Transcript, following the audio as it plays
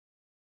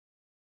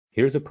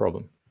Here's the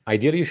problem.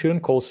 Ideally, you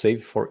shouldn't call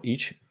save for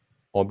each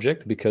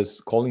object, because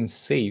calling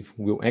save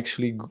will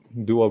actually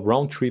do a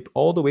round trip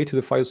all the way to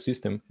the file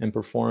system and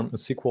perform a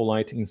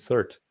SQLite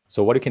insert.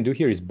 So what you can do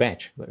here is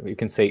batch. You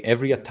can say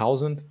every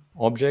 1,000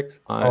 objects,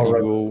 you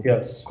will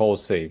call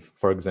save,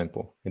 for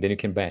example, and then you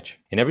can batch.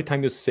 And every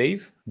time you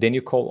save, then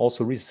you call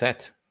also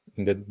reset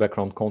in the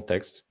background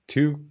context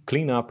to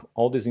clean up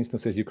all these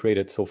instances you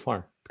created so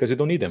far, because you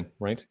don't need them,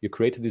 right? You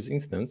created this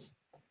instance,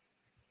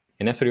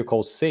 and after you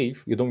call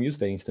save, you don't use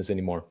the instance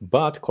anymore,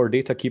 but core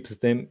data keeps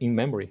them in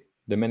memory.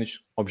 The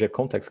managed object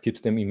context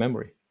keeps them in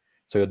memory.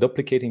 So you're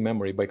duplicating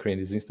memory by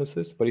creating these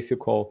instances, but if you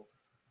call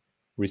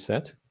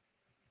reset,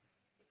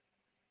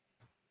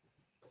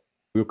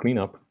 we'll clean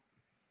up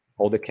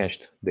all the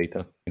cached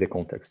data in the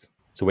context.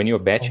 So when you're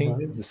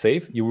batching the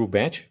save, you will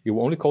batch. You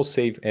will only call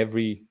save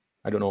every,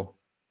 I don't know,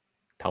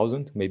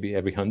 1,000, maybe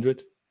every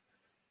 100.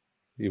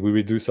 We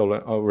reduce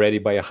already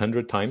by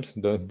 100 times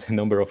the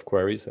number of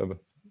queries of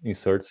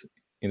inserts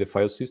in the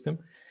file system.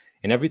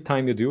 And every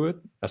time you do it,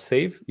 a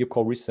save, you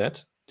call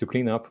reset to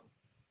clean up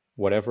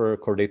whatever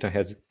core data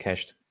has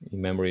cached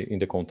in memory in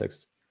the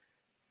context,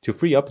 to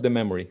free up the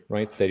memory,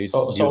 right? That is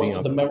building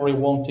up. The memory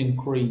won't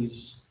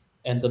increase,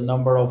 and the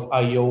number of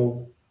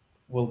I/O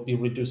will be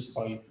reduced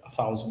by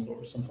 1,000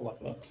 or something like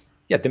that.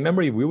 Yeah, the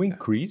memory will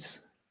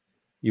increase.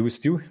 You will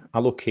still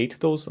allocate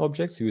those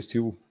objects. You will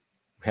still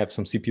have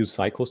some CPU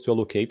cycles to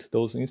allocate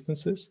those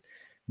instances,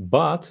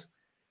 but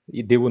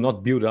they will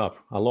not build up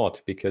a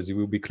lot, because you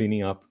will be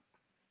cleaning up.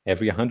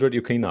 Every 100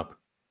 you clean up.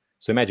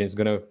 So imagine it's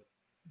going to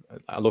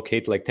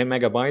allocate like 10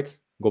 megabytes,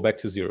 go back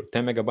to 0,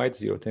 10 megabytes,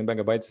 0, 10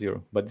 megabytes,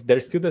 0. But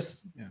there's still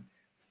this,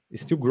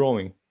 it's still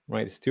growing,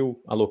 right? It's still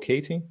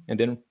allocating and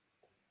then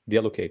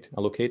deallocate,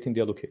 allocating,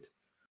 deallocate.